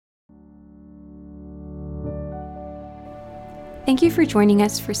Thank you for joining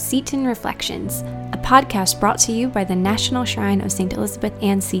us for Seton Reflections, a podcast brought to you by the National Shrine of St. Elizabeth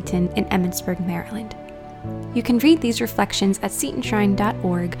Ann Seton in Emmitsburg, Maryland. You can read these reflections at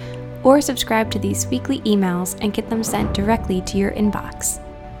setonshrine.org or subscribe to these weekly emails and get them sent directly to your inbox.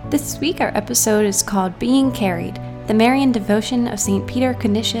 This week our episode is called Being Carried, the Marian Devotion of St. Peter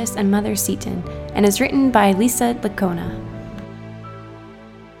Canisius and Mother Seton, and is written by Lisa Licona.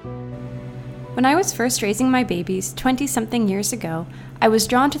 When I was first raising my babies 20-something years ago, I was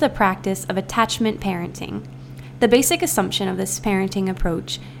drawn to the practice of attachment parenting. The basic assumption of this parenting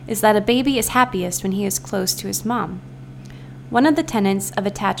approach is that a baby is happiest when he is close to his mom. One of the tenets of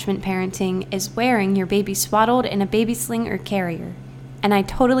attachment parenting is wearing your baby swaddled in a baby sling or carrier, and I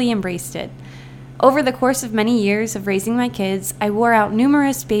totally embraced it. Over the course of many years of raising my kids, I wore out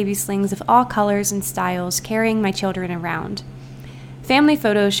numerous baby slings of all colors and styles, carrying my children around. Family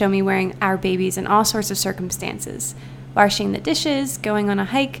photos show me wearing our babies in all sorts of circumstances, washing the dishes, going on a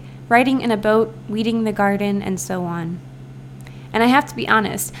hike, riding in a boat, weeding the garden, and so on. And I have to be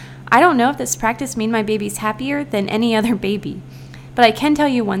honest, I don't know if this practice made my babies happier than any other baby, but I can tell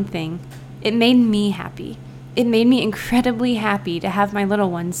you one thing, it made me happy. It made me incredibly happy to have my little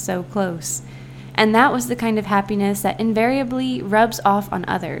ones so close. And that was the kind of happiness that invariably rubs off on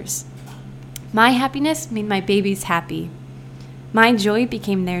others. My happiness made my babies happy. My joy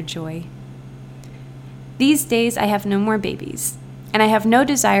became their joy. These days I have no more babies, and I have no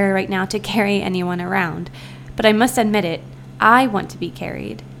desire right now to carry anyone around, but I must admit it, I want to be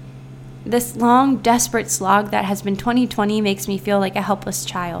carried. This long, desperate slog that has been 2020 makes me feel like a helpless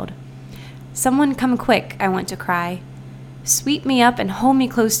child. Someone come quick, I want to cry. Sweep me up and hold me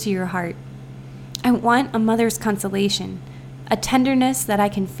close to your heart. I want a mother's consolation, a tenderness that I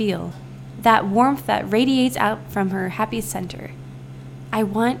can feel, that warmth that radiates out from her happy center. I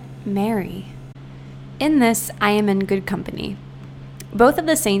want Mary. In this, I am in good company. Both of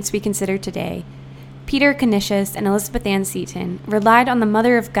the saints we consider today, Peter Canisius and Elizabeth Ann Seton, relied on the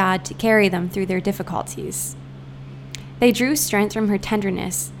Mother of God to carry them through their difficulties. They drew strength from her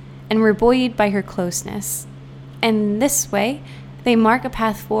tenderness and were buoyed by her closeness. And in this way, they mark a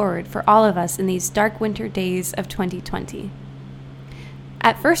path forward for all of us in these dark winter days of 2020.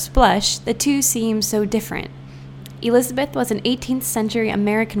 At first blush, the two seem so different. Elizabeth was an 18th century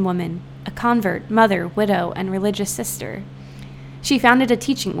American woman, a convert, mother, widow, and religious sister. She founded a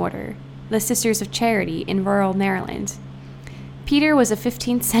teaching order, the Sisters of Charity, in rural Maryland. Peter was a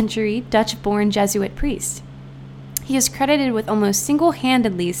 15th century Dutch-born Jesuit priest. He is credited with almost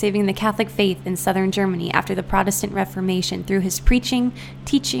single-handedly saving the Catholic faith in southern Germany after the Protestant Reformation through his preaching,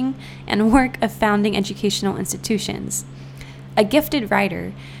 teaching, and work of founding educational institutions. A gifted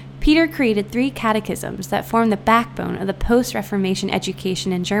writer, Peter created 3 catechisms that form the backbone of the post-Reformation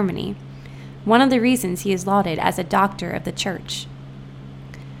education in Germany, one of the reasons he is lauded as a doctor of the Church.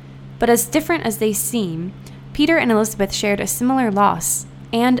 But as different as they seem, Peter and Elizabeth shared a similar loss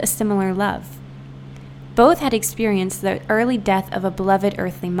and a similar love. Both had experienced the early death of a beloved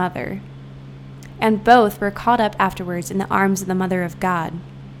earthly mother, and both were caught up afterwards in the arms of the Mother of God.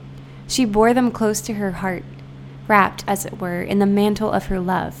 She bore them close to her heart, wrapped, as it were, in the mantle of her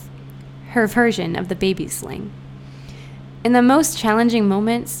love, her version of the baby sling. In the most challenging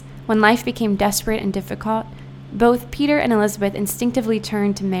moments, when life became desperate and difficult, both Peter and Elizabeth instinctively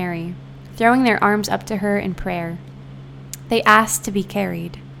turned to Mary, throwing their arms up to her in prayer. They asked to be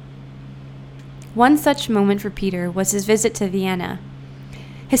carried. One such moment for Peter was his visit to Vienna,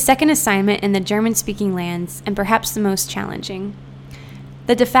 his second assignment in the German-speaking lands, and perhaps the most challenging.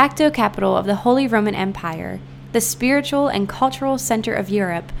 The de facto capital of the Holy Roman Empire, the spiritual and cultural center of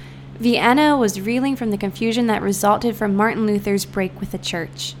Europe, Vienna was reeling from the confusion that resulted from Martin Luther's break with the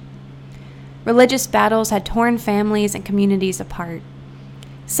Church. Religious battles had torn families and communities apart.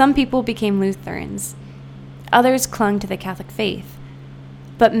 Some people became Lutherans. Others clung to the Catholic faith.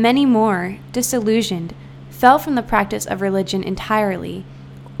 But many more, disillusioned, fell from the practice of religion entirely,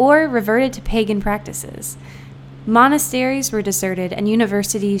 or reverted to pagan practices. Monasteries were deserted and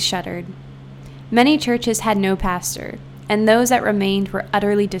universities shuttered. Many churches had no pastor, and those that remained were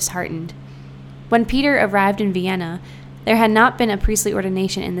utterly disheartened. When Peter arrived in Vienna, there had not been a priestly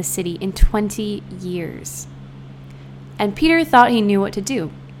ordination in the city in 20 years. And Peter thought he knew what to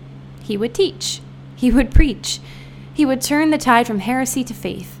do. He would teach. He would preach. He would turn the tide from heresy to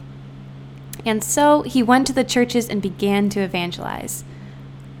faith. And so he went to the churches and began to evangelize.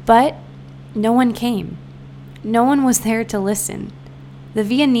 But no one came. No one was there to listen. The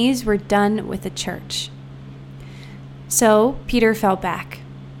Viennese were done with the church. So Peter fell back.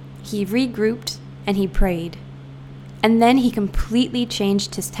 He regrouped and he prayed. And then he completely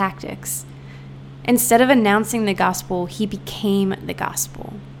changed his tactics. Instead of announcing the gospel, he became the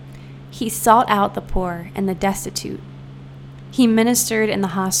gospel. He sought out the poor and the destitute. He ministered in the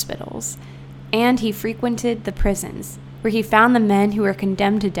hospitals, and he frequented the prisons, where he found the men who were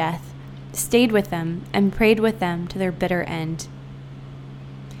condemned to death, stayed with them, and prayed with them to their bitter end.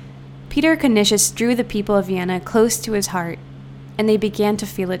 Peter Canisius drew the people of Vienna close to his heart, and they began to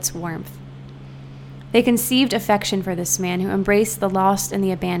feel its warmth. They conceived affection for this man who embraced the lost and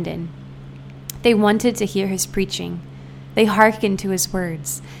the abandoned. They wanted to hear his preaching. They hearkened to his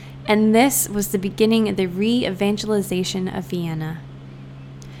words, and this was the beginning of the re-evangelization of Vienna.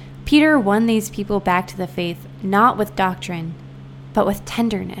 Peter won these people back to the faith not with doctrine, but with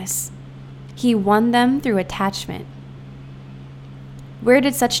tenderness. He won them through attachment. Where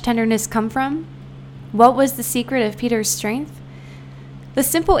did such tenderness come from? What was the secret of Peter's strength? The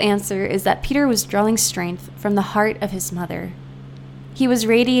simple answer is that Peter was drawing strength from the heart of his mother. He was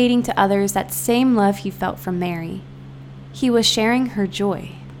radiating to others that same love he felt from Mary. He was sharing her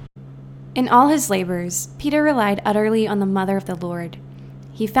joy. In all his labors, Peter relied utterly on the mother of the Lord.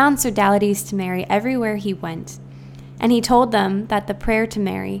 He found sodalities to Mary everywhere he went, and he told them that the prayer to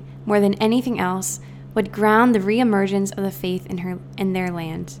Mary, more than anything else, would ground the reemergence of the faith in their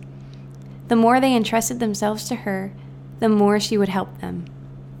land. The more they entrusted themselves to her, the more she would help them.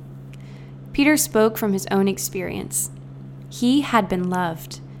 Peter spoke from his own experience. He had been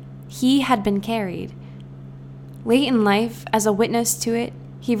loved. He had been carried. Late in life, as a witness to it,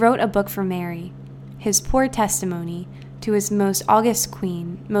 he wrote a book for Mary, his poor testimony to his most august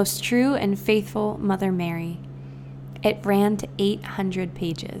queen, most true and faithful Mother Mary. It ran to 800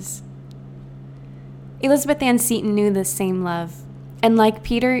 pages. Elizabeth Ann Seton knew this same love, and like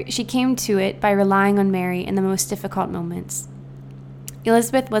Peter, she came to it by relying on Mary in the most difficult moments.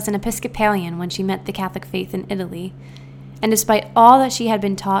 Elizabeth was an Episcopalian when she met the Catholic faith in Italy, and despite all that she had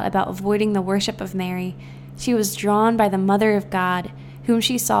been taught about avoiding the worship of Mary, she was drawn by the Mother of God, whom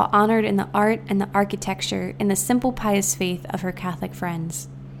she saw honored in the art and the architecture in the simple pious faith of her Catholic friends.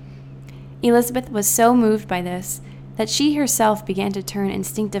 Elizabeth was so moved by this that she herself began to turn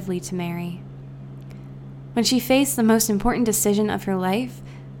instinctively to Mary. When she faced the most important decision of her life,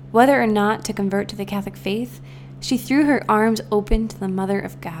 whether or not to convert to the Catholic faith, she threw her arms open to the Mother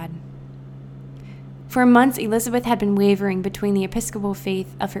of God. For months, Elizabeth had been wavering between the Episcopal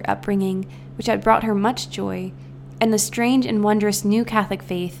faith of her upbringing, which had brought her much joy, and the strange and wondrous new Catholic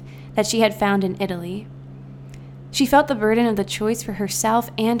faith that she had found in Italy. She felt the burden of the choice for herself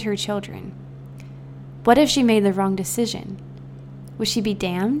and her children. What if she made the wrong decision? Would she be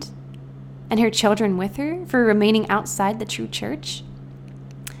damned? And her children with her for remaining outside the true church?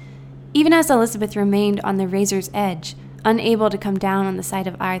 Even as Elizabeth remained on the razor's edge, unable to come down on the side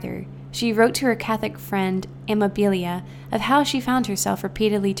of either, she wrote to her Catholic friend Amabilia of how she found herself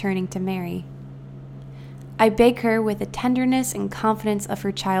repeatedly turning to Mary. I beg her with the tenderness and confidence of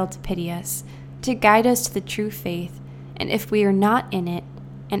her child to pity us, to guide us to the true faith, and if we are not in it,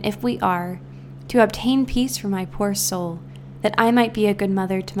 and if we are, to obtain peace for my poor soul, that I might be a good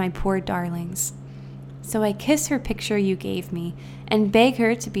mother to my poor darlings. So I kiss her picture you gave me, and beg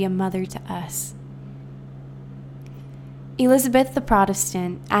her to be a mother to us. Elizabeth the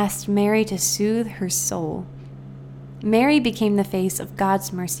Protestant asked Mary to soothe her soul. Mary became the face of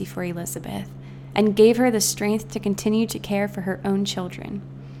God's mercy for Elizabeth, and gave her the strength to continue to care for her own children.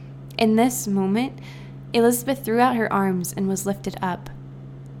 In this moment, Elizabeth threw out her arms and was lifted up.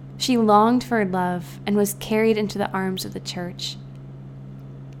 She longed for love and was carried into the arms of the church.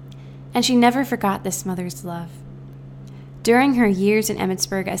 And she never forgot this mother's love. During her years in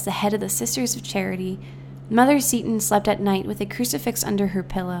Emmitsburg as the head of the Sisters of Charity, Mother Seton slept at night with a crucifix under her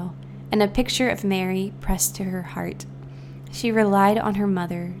pillow and a picture of Mary pressed to her heart. She relied on her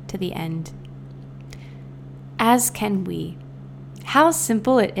mother to the end. As can we. How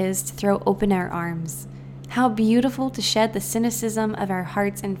simple it is to throw open our arms. How beautiful to shed the cynicism of our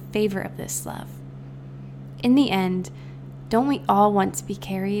hearts in favor of this love. In the end, don't we all want to be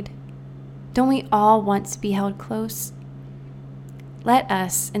carried? Don't we all want to be held close? Let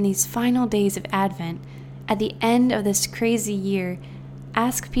us, in these final days of Advent, at the end of this crazy year,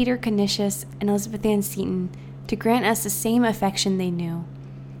 ask Peter Canisius and Elizabeth Ann Seton to grant us the same affection they knew,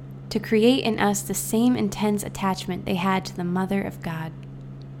 to create in us the same intense attachment they had to the Mother of God.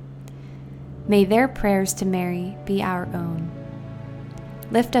 May their prayers to Mary be our own.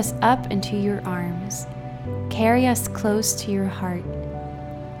 Lift us up into your arms, carry us close to your heart,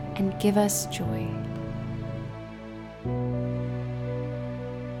 and give us joy.